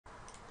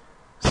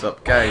What's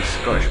up guys,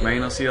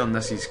 ScottishMiners here, and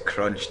this is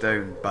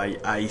Crunchdown by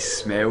I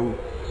Smell.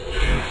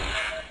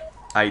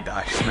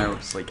 I-Smell,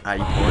 it's like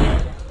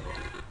iPod.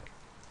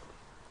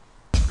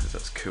 Because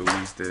that's cool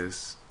these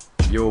days.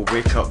 Yo,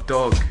 wake up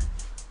dog.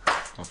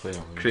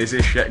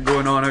 Crazy shit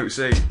going on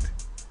outside.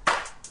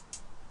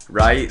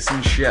 Riots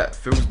and shit,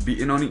 fools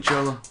beating on each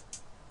other.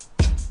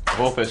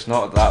 Hope it's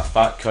not that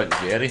fat cunt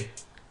Jerry.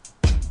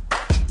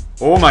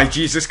 Oh my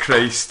Jesus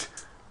Christ.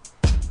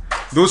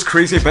 Those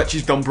crazy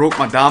bitches done broke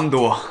my damn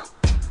door.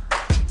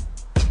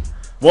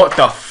 What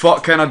the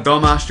fuck kind of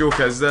dumbass joke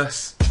is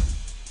this?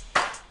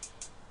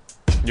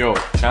 Yo,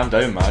 calm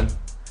down, man.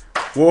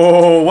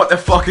 Whoa, what the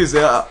fuck is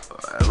that?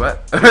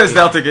 What is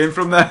there to gain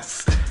from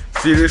this?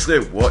 Seriously,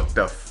 what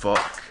the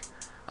fuck?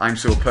 I'm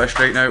so pissed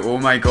right now, oh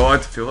my god.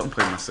 I feel like I'm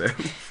playing myself.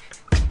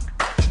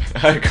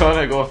 I'm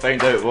gonna go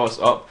find out what's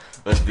up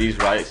with these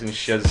riots and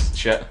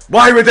shit.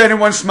 Why would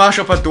anyone smash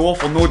up a door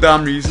for no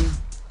damn reason?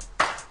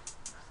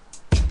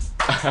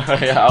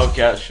 Yeah, I'll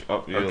catch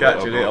up you. I'll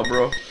catch you later,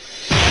 bro.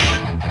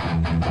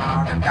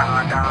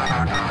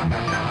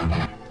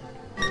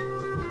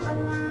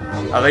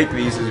 I like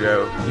these as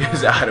well.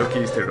 Use the arrow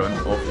keys to run,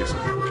 obviously.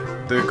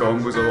 Do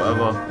combos or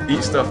whatever.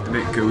 Eat stuff to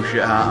make cool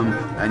shit happen.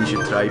 And you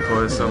should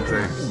tripod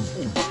sometimes.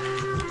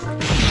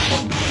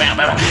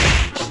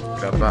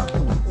 Grab that.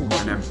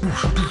 And then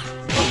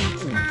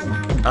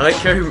I like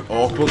how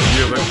awkward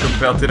you look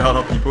compared to the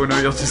other people now.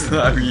 You're just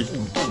that wee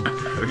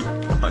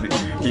honey.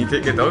 Can you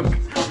take a dog?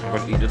 I'm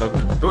gonna eat the dog.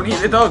 Don't eat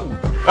the dog!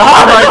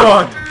 Oh my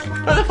god!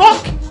 What the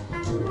fuck?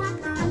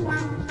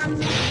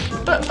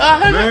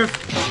 Move!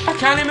 I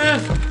can't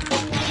move!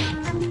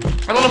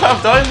 I don't know what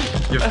I've done!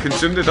 You've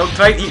consumed the dog.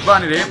 Try to eat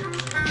one of them.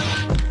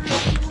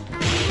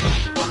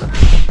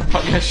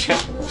 Fuck this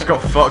shit. Just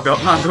got fucked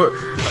up, man.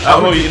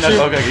 I'm not eating that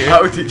dog again.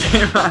 That'll teach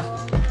you, man.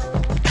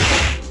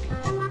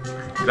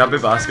 Grab the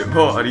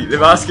basketball or eat the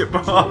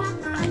basketball.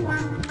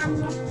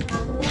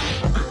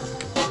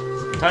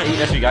 I'm trying to eat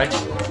this, you guy.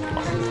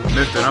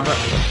 Move down a bit.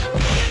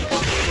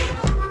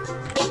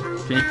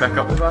 Can you pick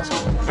up the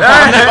basketball? The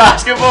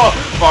basketball!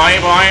 Boing,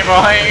 boing,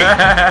 boing!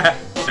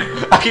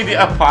 I can eat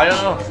a pie or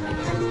not.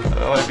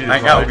 I think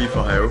that'll be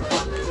for health.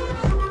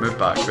 Move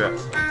back a bit.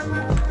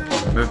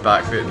 Move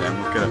back a bit and then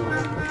look at it.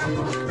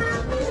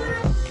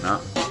 Nah.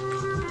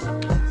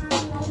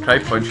 Try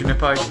punching the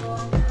pie.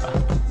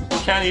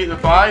 Can't eat the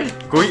pie.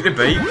 Go eat the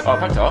bite. Oh, I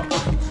picked it up.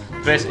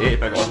 Press A to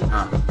pick it up.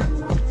 Ah.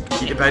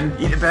 Eat the bin.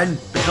 Eat the bin.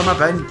 Become a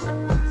bin.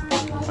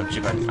 Punch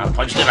the bin. I'll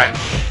punch the bin.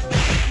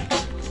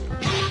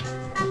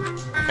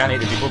 I can't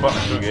eat the people, but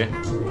it's okay.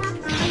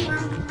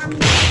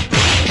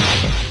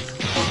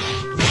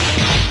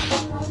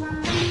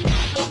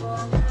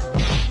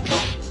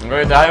 I'm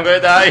gonna die, I'm gonna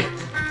die!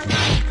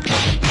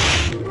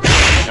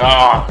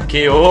 Ah, oh,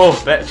 KO,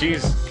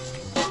 bitches!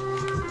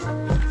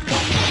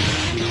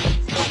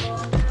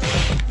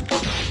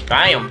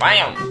 Bam,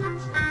 bam!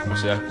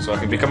 What's that? So I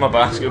can become a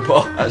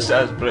basketball. That's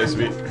pretty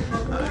sweet.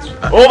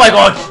 Oh my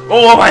god!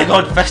 Oh my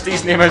god!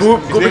 Fisty's name is. Go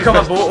become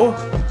a Boto.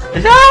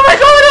 Oh my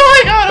god! Oh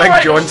my god! Big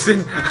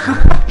Johnson.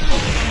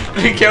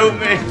 He killed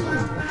me.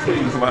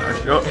 What a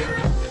shot.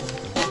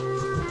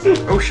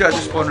 Oh shit! I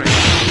just spawned right.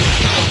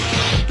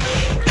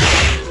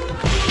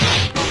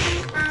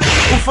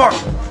 Oh fuck!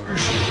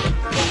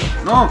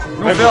 No,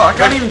 no fair. I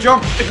can't even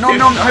jump. No,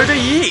 no. How do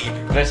you eat?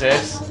 This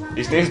is.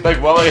 His name's Big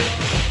Willie.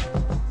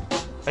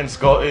 And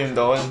Scotty and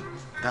Dawn.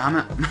 Damn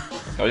it.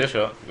 Oh, you're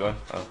shot. Go on.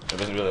 Oh, it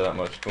wasn't really that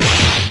much. Go on.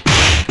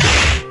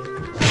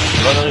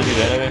 Not really good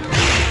anyway.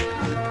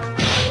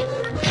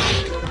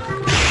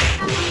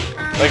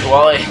 Big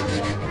Willie.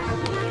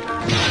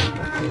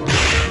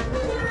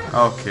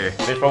 Okay.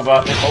 Baseball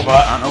bat, baseball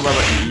bat. I don't know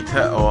whether to eat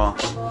it or.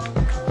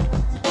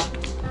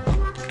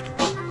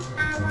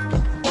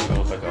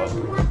 Go pick it up.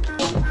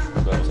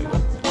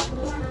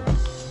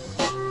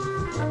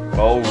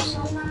 Balls.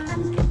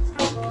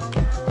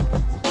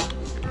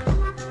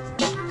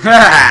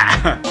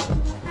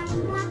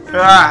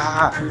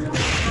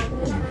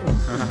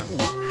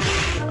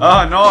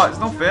 Oh no, it's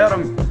not fair.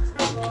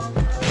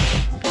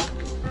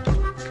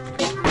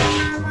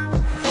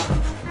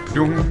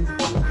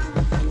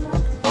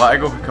 I'll let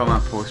go become a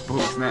post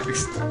box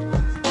next.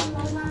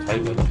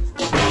 Type it.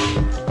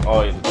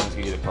 Oh, you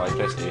didn't get the pie.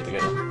 Press A to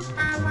get it.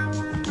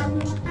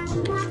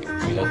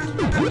 We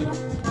did.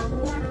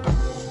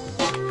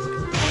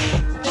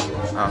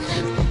 Oh,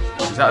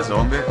 is that a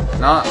zombie?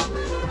 Nah.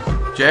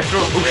 Jeffro,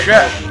 oh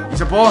shit,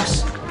 he's a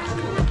boss.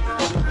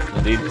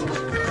 Indeed.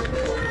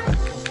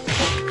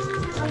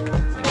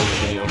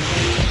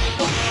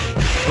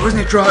 I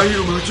wasn't trying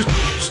you, man,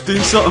 just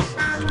doing something.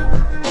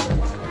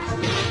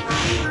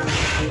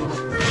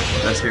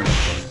 This game.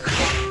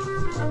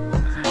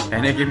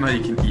 Any game where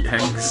you can eat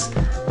things.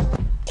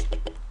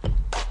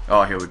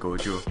 Oh, here we go,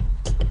 Joe.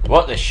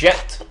 What the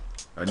shit?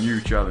 A new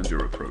challenger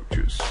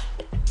approaches.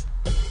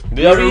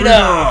 The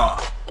arena!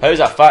 How's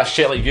a fat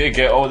shit like you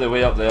get all the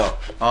way up there?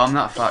 Oh, I'm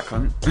not a fat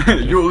cunt.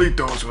 You lead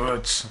those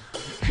words.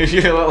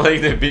 You look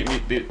like they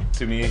beat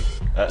to me.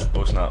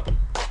 Oh snap.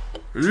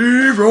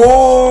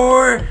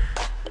 Leroy!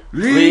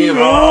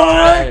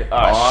 Leroy!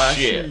 Oh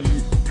shit.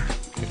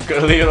 You've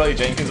got Leroy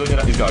Jenkins on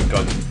your. He's got a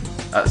gun.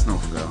 That's no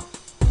fair.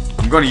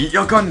 I'm gonna eat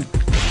your gun.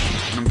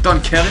 And I'm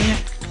done killing you.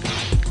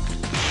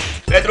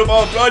 Pedro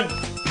Bomb, run!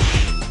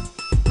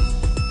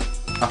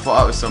 I thought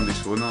that was somebody's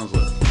phone. I was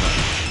like,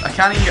 I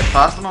can't even get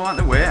past him. I want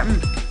to wait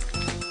him.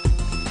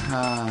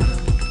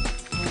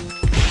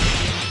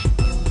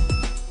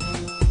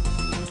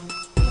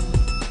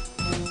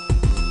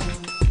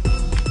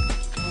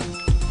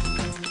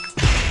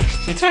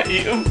 You try to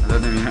eat him? I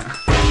didn't mean it.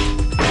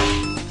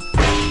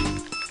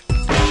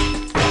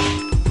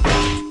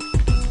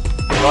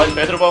 Right,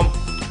 Pedro Bomb.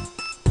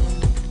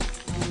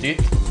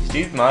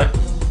 Steve, man.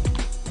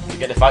 You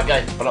get the fat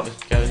guy. Run up,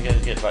 get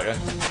the fat guy.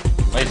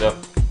 Nice up.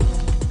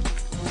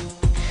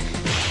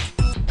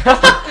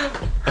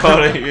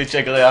 Alright, you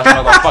check the ass,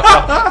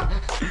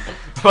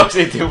 motherfucker. What's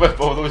the deal with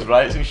all those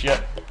riots and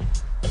shit?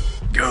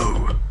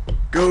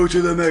 Go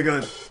to the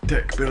mega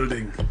tech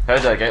building. How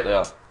did I get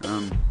there?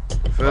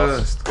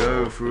 First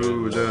go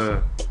through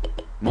the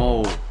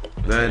mall,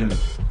 then.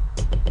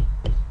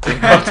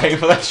 Ain't got time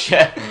for that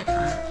shit.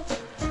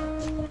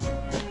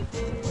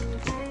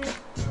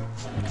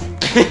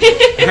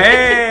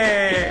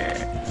 Hey!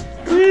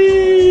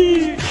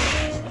 Whee!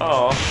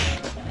 Oh.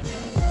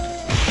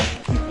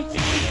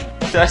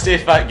 Did I say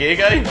fat gay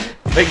guy?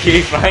 Big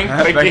gay Frank?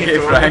 Big gay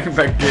Frank,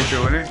 big gay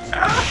Tony.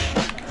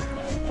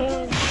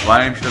 My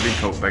name should have been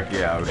called Big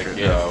Gay Al. Big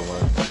gay Al,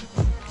 man.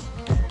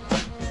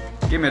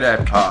 Give me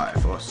that pie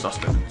for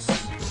sustenance.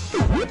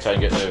 Try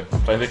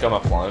and become a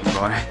plant.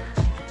 Right.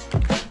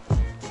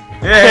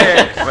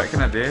 Yeah! What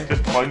can I do?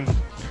 Just punch.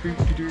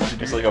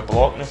 It's like a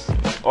blockness.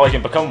 Oh, you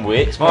can become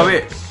weights, man. Oh,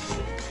 wait.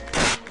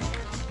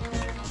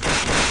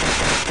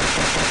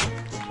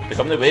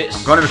 Become the weights.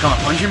 I'm gonna become a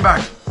punching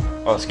bag.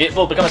 Oh,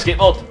 skateboard, become a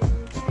skateboard.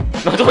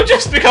 No, don't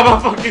just become a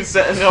fucking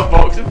sit in a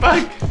boxing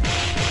bag.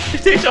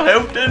 It takes your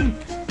health in.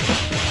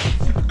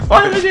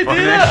 Why would you do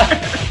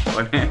that?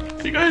 Funny.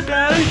 You're gonna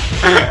die.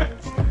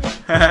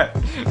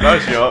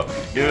 Nice shot.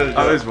 Give it a shot.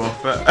 That was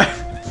worth it.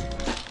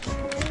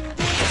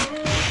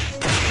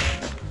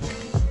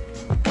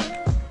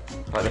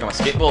 Right, become a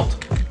skateboard.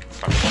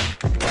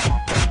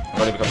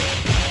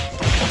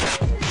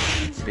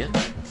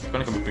 I'm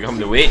gonna become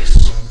the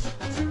weights.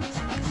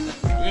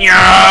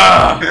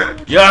 Yeah!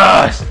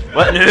 Yes!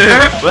 What new?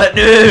 What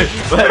new?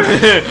 What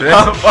new?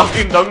 I'm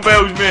fucking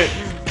dumbbells, mate.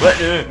 What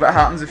new? What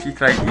happens if you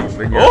try to eat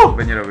when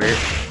you're awake?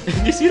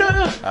 Did you see that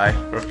there? Aye.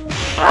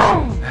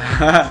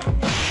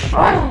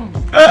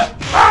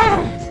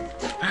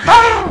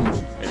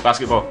 Hey,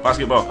 basketball,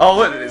 basketball. Oh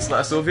look, it's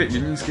like a Soviet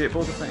Union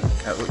skateboard, I think.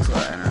 It looks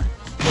like it, innit?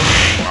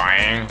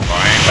 Bang, Big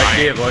bang,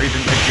 gay Lloyd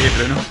and Big gay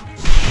Bruno.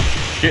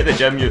 Get the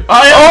gym, you.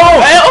 I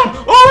am!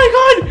 Oh my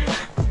god!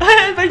 I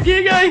am a big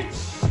gay guy!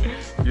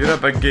 You're a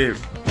big gay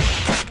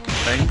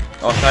thing.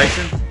 Oh,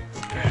 Tyson.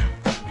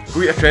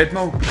 Go eat a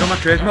treadmill. Become a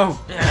treadmill.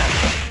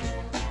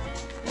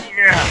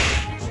 Yeah.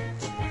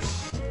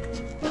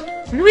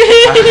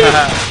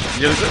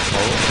 You're a bit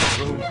tall.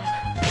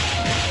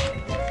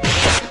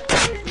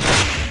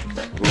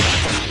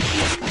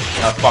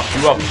 I'll fuck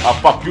you up. I'll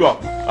fuck you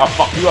up. I'll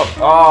fuck you up.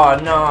 Oh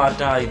no, I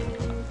died.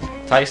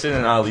 Tyson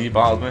and Ali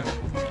battled me.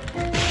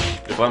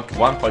 Just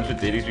one punch with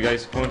Dairies, you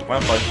guys. Come on,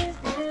 one punch.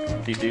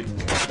 He's dead.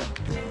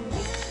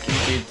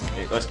 He's dead.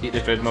 Hey, let's eat the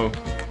treadmill.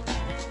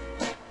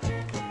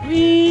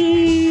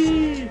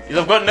 Whee!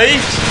 I've got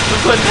knives!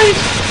 I've got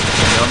knives!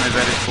 You're only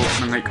very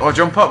close and like, oh,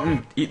 jump up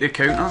and eat the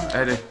counter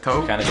at the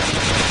top. Can't again.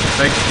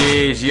 Big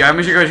gay, yeah,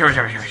 we should go.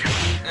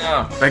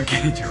 No. Big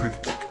gay Jude.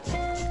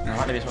 No, I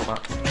want to be so bad.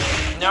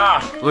 No!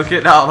 Look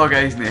at that other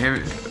guy's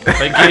name.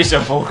 Big gay's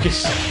your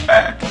focus.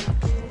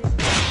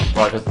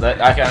 Right, cause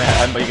I can't hit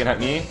him, but you can hit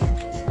me.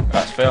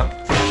 That's fair.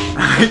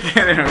 I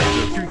can't remember.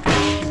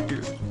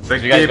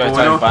 Big You guys gay gotta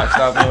try Bono. and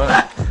backstab me with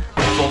it.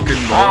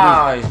 Fucking Bono.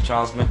 Ah, he's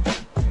charged me.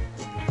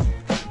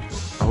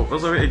 I hope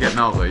there's a way to get me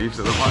out of life,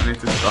 so I don't want me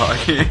to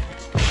start again.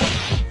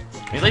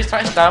 He's like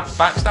trying to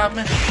backstab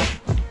me.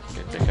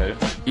 Get dick out.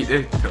 Eat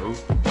the toe.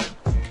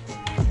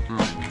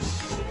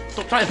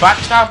 Stop trying to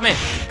backstab me.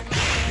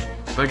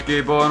 Big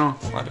gay Bono.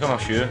 I've become a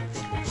shoe.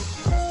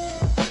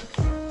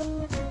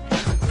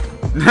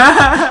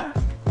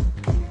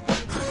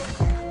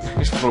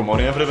 Just throw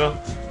money everywhere.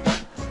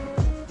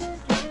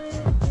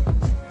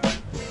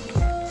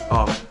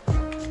 Oh,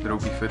 there'll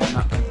be food in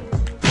that.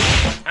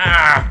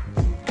 Ah!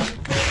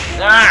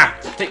 Ah!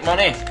 Take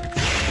money.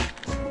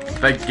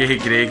 Big gay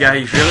grey guy,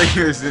 he's really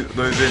losing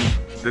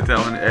the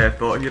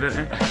thought here,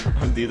 isn't he?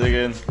 I'm dead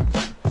again.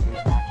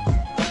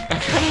 I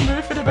can't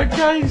move for the big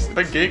guys. The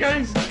big gay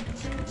guys.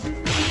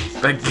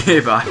 Big gay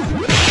man.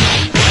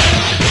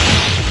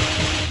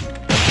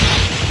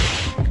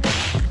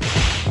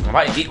 I'm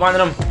about to eat one of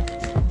them.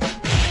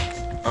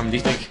 I'm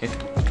dead again.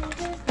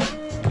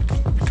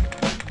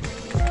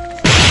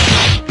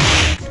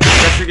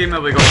 That's the game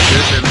that we got to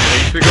choose how many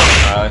lives we got.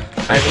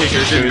 I think we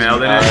should choose Mel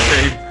the next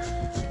time.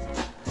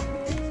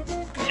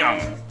 Yum.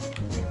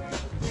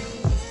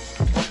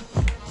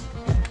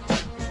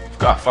 I've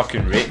got a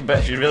fucking rape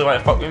bitch. You really want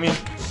to fuck with me?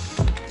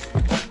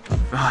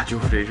 Ah, Joe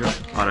Fraser.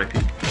 R.I.P.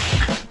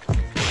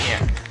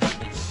 Yeah.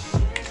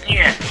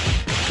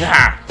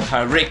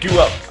 I rake you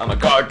up. I'm a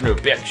gardener,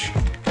 bitch.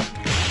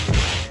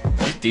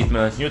 He's dead,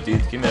 man. You're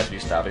dead. Give me a free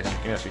stabby.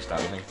 Give me a free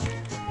stabby thing.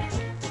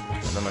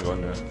 Where am I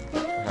going now?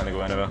 Can I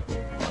go anywhere?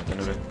 Oh,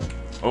 anywhere.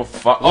 Oh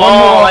fuck.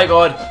 Oh my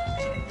god.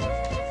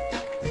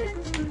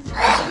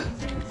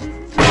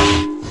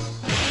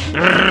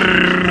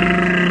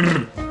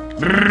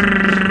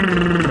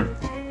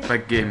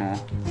 Big game on.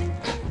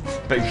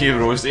 Big game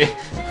Rosie.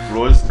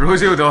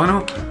 Rosie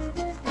O'Donnell.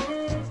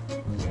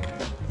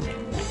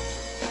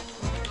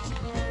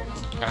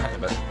 Can't hit the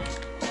bit.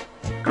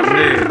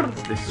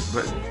 This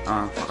bit.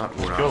 Ah, fuck that.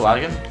 Cool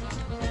lagging.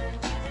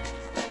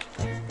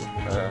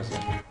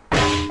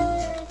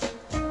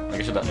 I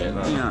guess that's it.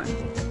 Yeah.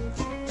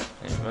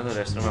 Where the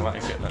rest of them are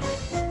getting that?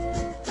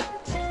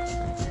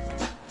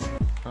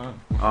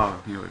 Oh,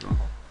 here we go.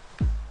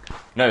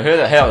 Now, who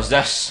the hell is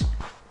this?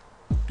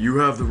 You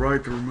have the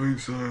right to remain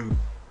silent.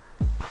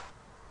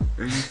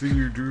 Anything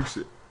you do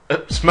say.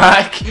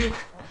 Smack!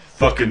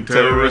 Fucking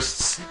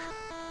terrorists.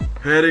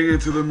 Heading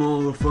into the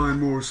mall to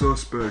find more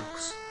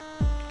suspects.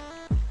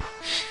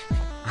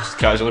 Just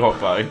casually walk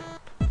by.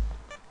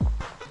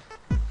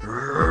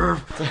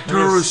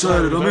 Terrorist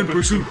sighted, I'm in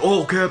pursuit,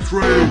 all caps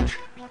rage.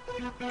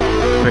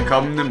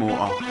 Become the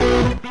motor.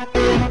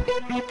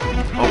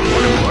 Oh,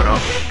 put the motor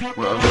up.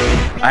 Whatever.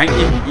 I think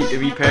you eat a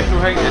wee petrol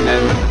thing and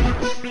then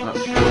let's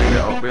push it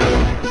up there.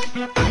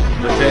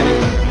 Lieutenant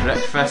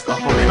breakfast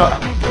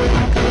uppercut.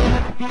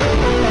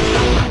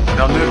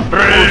 Done it.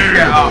 Push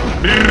it up.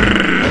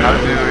 How do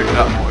we do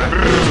that motor?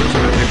 It's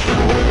gonna take the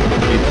ball.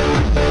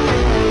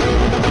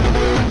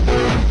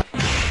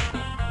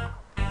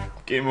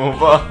 Game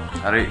over.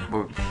 Alright,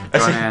 we're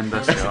gonna end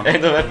this here.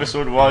 End of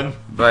episode 1.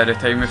 By the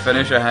time we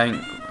finish, I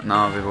think.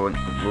 Nah, we won't.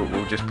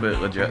 We'll just play it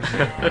legit.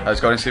 I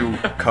was gonna say we'll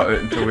cut it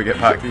until we get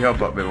back to here,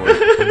 but we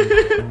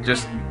won't.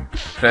 Just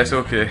press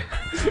OK.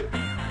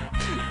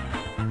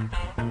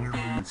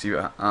 And see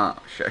what.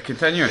 Shit, I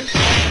continue.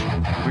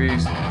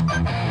 Please.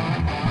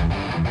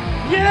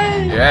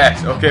 Yay!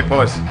 Yes, okay,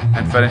 pause.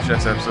 And finish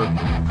this episode. In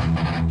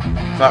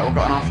fact, we've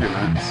got another few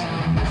minutes.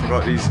 I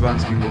forgot these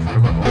ones can go for a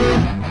bit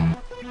longer.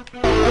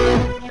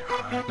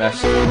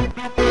 Miss.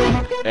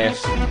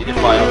 S. Eat the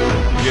fire.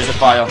 Use the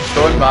fire.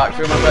 Stand back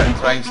for him a bit and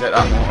try and set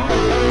that motor.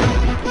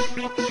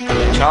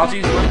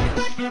 Charges, like?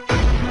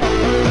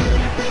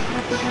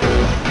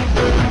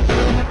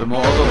 The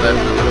motors are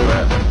definitely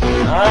better.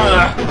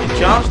 Ah, you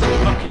charged the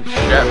fucking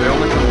shit. Yeah, we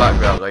only come back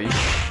with our life.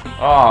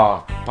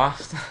 Oh,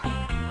 bastard.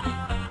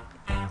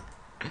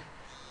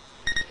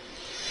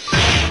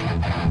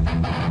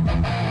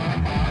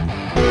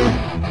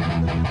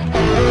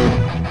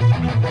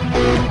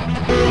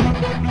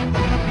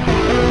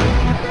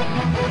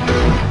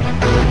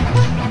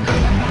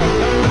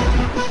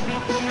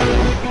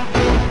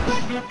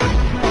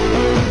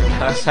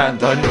 That's that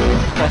done.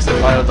 That's the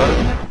fire done.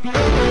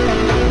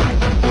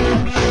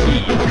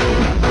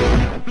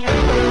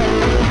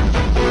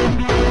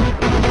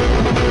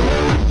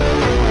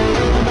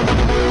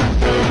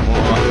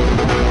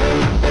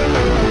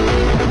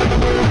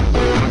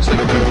 Looks like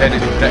a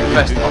pretended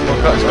breakfast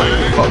uppercut's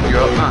gonna fuck you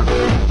up, man.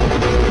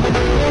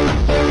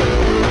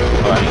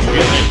 Alright, you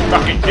get me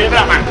fucking do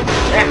that, man.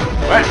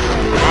 What?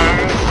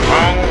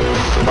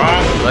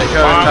 Like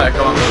how they try to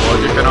come up with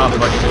logic and all,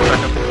 but you just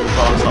pick up the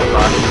balls up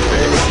back in the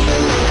face.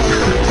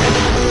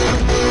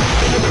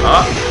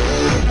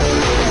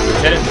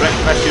 Lieutenant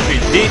Breakfast should be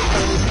dead.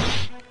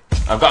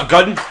 I've got a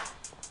gun.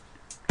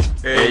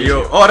 Hey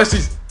yo, oh this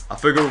is. I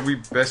figured we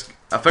best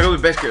get out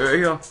of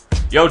here.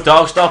 Yo,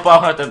 dog, stop!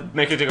 I'll have to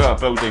make it to go a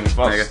building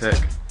first.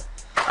 Megatech.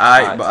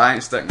 Aye, but I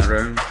ain't sticking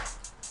around.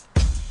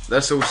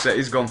 This whole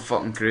city's gone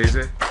fucking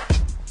crazy.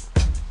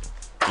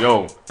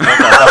 Yo, what the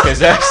fuck is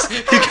this?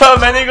 You got a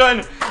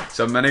minigun? It's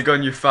a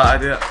minigun, you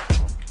fat idiot.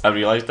 I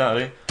realised that,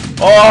 right?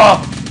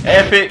 Oh,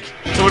 epic!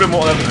 Throw the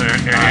motor.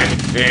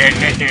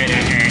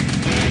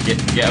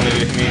 Get away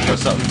with me or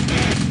something.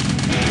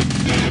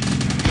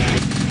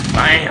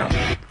 Bam!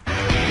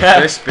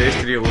 This space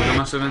to reload,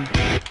 I'm assuming.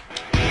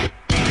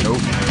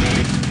 Nope.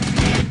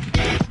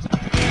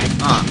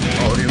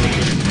 Auto reload.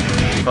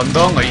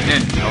 Thunder,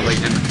 lightning. No,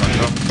 lightning and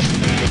thunder.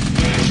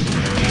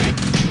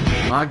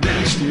 Magnet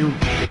and steel.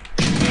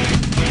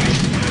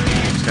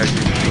 This guy's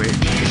getting quick.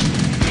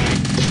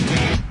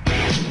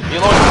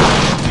 Reload!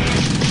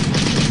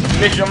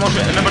 Make sure I'm not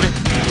getting anybody.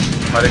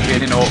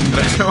 Hurricane and open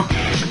drizzle.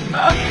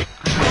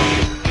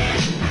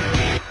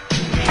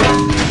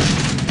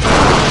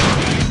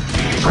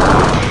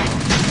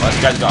 Oh, this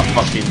guy's got a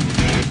fucking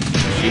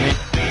machine.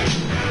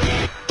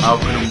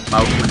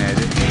 Malcolm and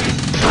Eddie.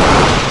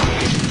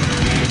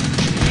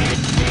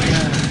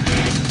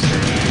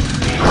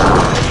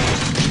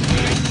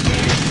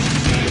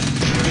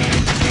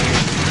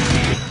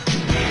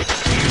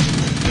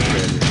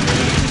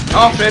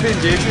 Oh, Freddy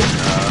and Jason.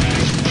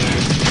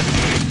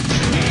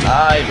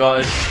 Aye,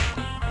 guys.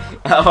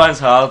 That one's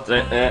hard.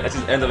 This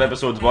is the end of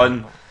episode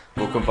 1.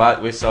 We'll come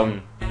back with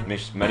some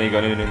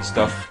minigunning and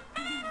stuff.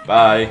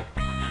 Bye.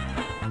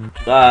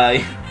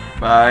 Bye.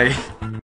 Bye.